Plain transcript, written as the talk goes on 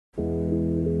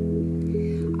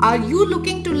Are you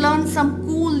looking to learn some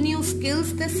cool new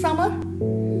skills this summer?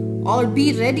 Or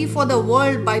be ready for the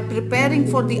world by preparing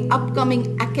for the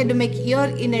upcoming academic year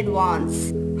in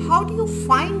advance? How do you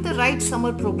find the right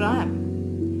summer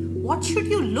program? What should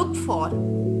you look for?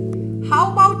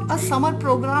 How about a summer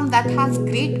program that has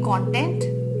great content,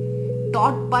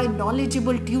 taught by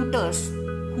knowledgeable tutors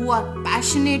who are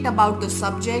passionate about the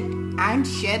subject and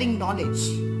sharing knowledge?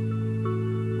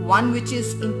 One which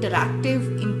is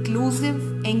interactive, inclusive,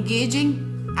 engaging,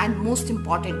 and most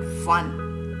important, fun.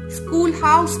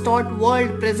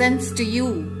 SchoolHouse.World presents to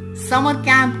you Summer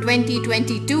Camp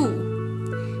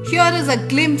 2022. Here is a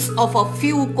glimpse of a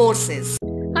few courses.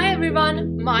 Hi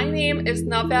everyone, my name is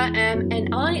Navya M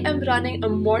and I am running a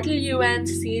Model UN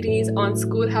series on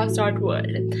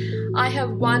SchoolHouse.World. I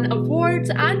have won awards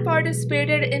and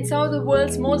participated in some of the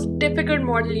world's most difficult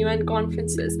Model UN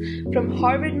conferences, from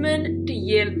Harvard-man to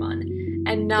Yale-man,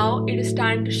 and now it is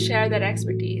time to share that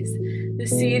expertise. The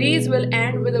series will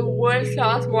end with a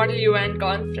world-class Model UN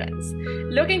conference.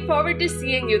 Looking forward to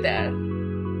seeing you there.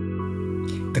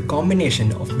 The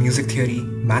combination of music theory,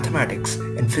 mathematics,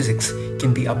 and physics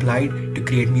can be applied to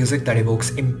create music that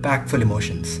evokes impactful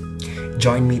emotions.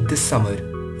 Join me this summer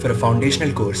for a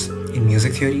foundational course in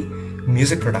music theory,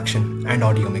 music production, and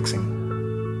audio mixing.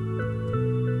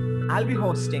 I'll be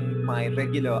hosting my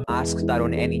regular Ask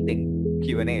Tarun Anything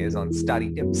Q&As on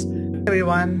study tips. Hey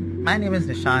everyone, my name is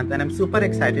Nishant and I'm super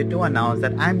excited to announce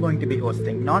that I'm going to be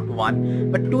hosting not one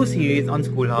but two series on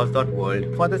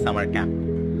SchoolHouse.World for the summer camp.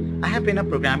 I have been a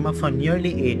programmer for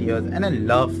nearly 8 years and I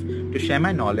love to share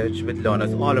my knowledge with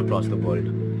learners all across the world.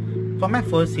 For my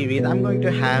first series, I'm going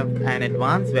to have an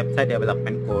advanced website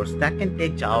development course that can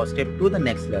take JavaScript to the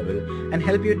next level and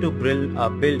help you to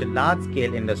build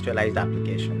large-scale industrialized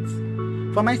applications.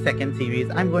 For my second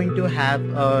series, I'm going to have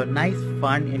a nice,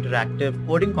 fun, interactive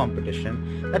coding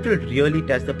competition that will really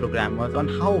test the programmers on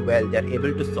how well they're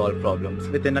able to solve problems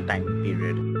within a time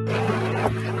period.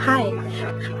 Hi,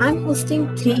 I'm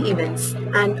hosting 3 events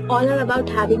and all are about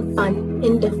having fun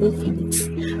in different fields.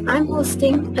 I'm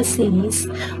hosting a series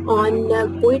on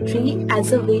poetry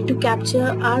as a way to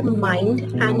capture our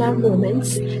mind and our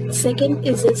moments. Second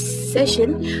is a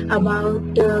session about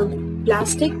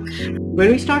plastic. When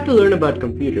we start to learn about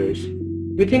computers,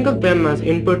 we think of them as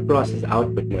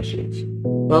input-process-output machines.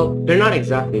 Well, they're not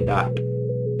exactly that.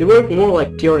 They work more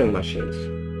like Turing machines.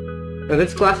 Now,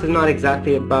 this class is not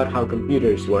exactly about how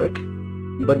computers work,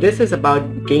 but this is about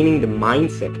gaining the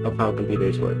mindset of how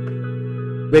computers work.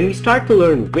 When we start to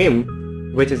learn Vim,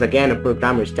 which is again a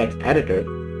programmer's text editor,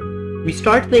 we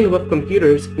start thinking of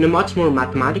computers in a much more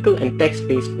mathematical and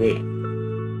text-based way.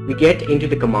 We get into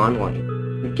the command line.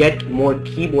 We get more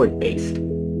keyboard-based,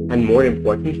 and more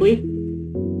importantly,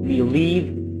 we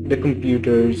leave the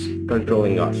computers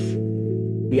controlling us.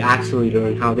 We actually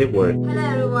learn how they work. Hello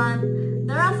everyone,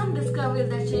 there are some discoveries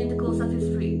that change the course of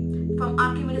history, from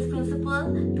Archimedes'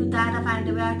 principle to that of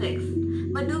antibiotics.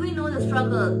 But do we know the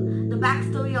struggle, the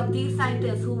backstory of these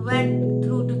scientists who went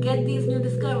through to get these new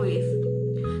discoveries?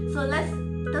 So let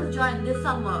us join this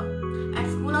summer at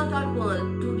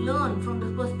SchoolHouse.World to learn from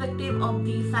the perspective of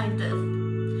these scientists.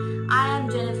 I am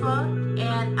Jennifer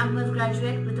and I'm a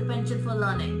graduate with a penchant for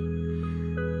learning.